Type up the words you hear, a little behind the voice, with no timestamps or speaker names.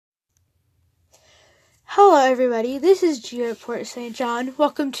Hello everybody, this is Geoport St. John.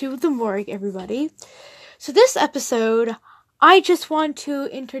 Welcome to The Morgue, everybody. So this episode, I just want to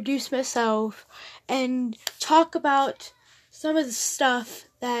introduce myself and talk about some of the stuff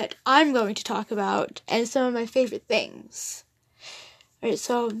that I'm going to talk about and some of my favorite things. Alright,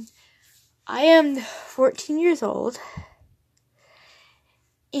 so I am 14 years old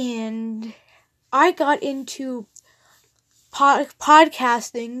and I got into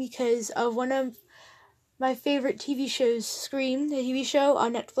podcasting because of one of my favorite TV shows, Scream, the TV show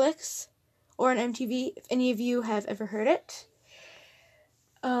on Netflix or on MTV, if any of you have ever heard it.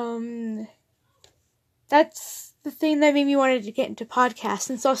 That's the thing that made me wanted to get into podcasts,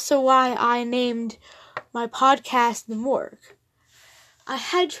 and it's also why I named my podcast The Morgue. I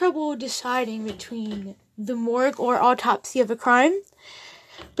had trouble deciding between The Morgue or Autopsy of a Crime,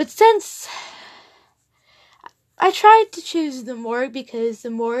 but since I tried to choose The Morgue because The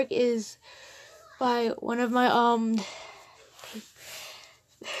Morgue is by one of my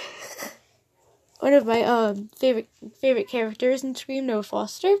favorite characters in Scream, Noah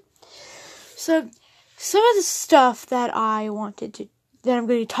Foster. So some of the stuff that I'm going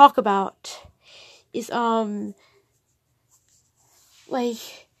to talk about is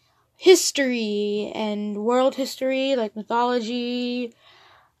like history and world history, like mythology,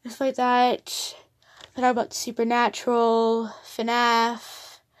 stuff like that. I talk about Supernatural, FNAF,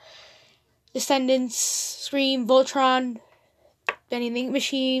 Descendants, Scream, Voltron, Benny the Ink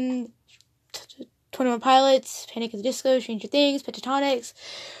Machine, 21 Pilots, Panic at the Disco, Stranger Things, Pentatonix,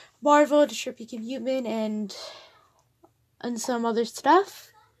 Marvel, Detroit Become Human, and some other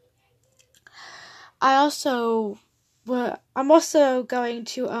stuff. I'm also going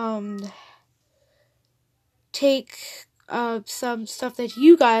to take some stuff that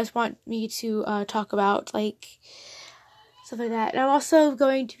you guys want me to talk about, like stuff like that. And I'm also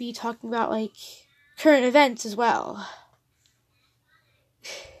going to be talking about like current events as well.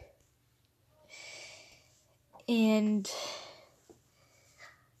 And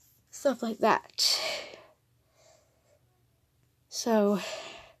stuff like that. So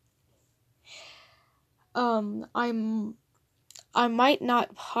I might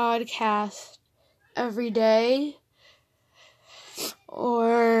not podcast every day,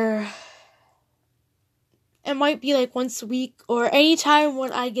 or it might be like once a week, or anytime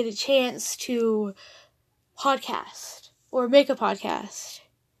when I get a chance to podcast or make a podcast,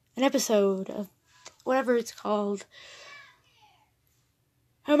 an episode of whatever it's called.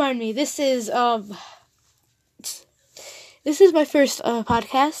 Remind me, this is my first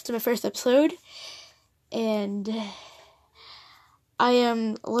podcast, my first episode, and I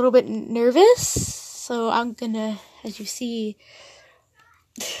am a little bit nervous, so I'm gonna, as you see,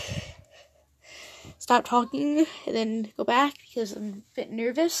 stop talking and then go back because I'm a bit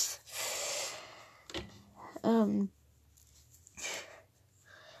nervous.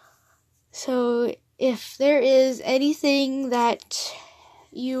 So if there is anything that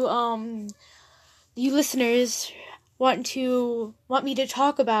you listeners want me to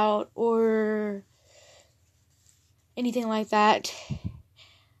talk about or anything like that,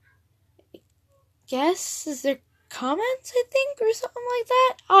 is there comments, I think, or something like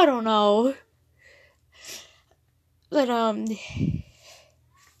that? I don't know. But if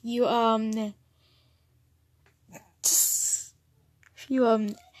you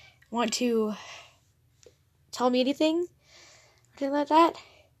want to tell me anything, or anything like that,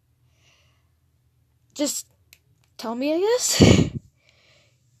 just tell me, I guess.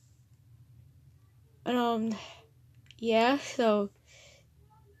 Yeah, so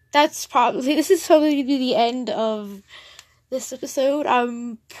this is probably going to be the end of this episode.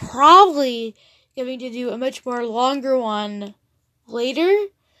 I'm probably going to do a much more longer one later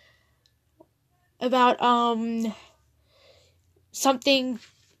about something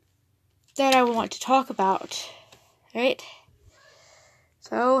that I want to talk about. Right?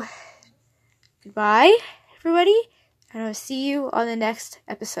 So goodbye, everybody, and I'll see you on the next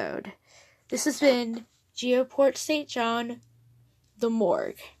episode. This has been Geoport St. John, The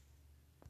Morgue.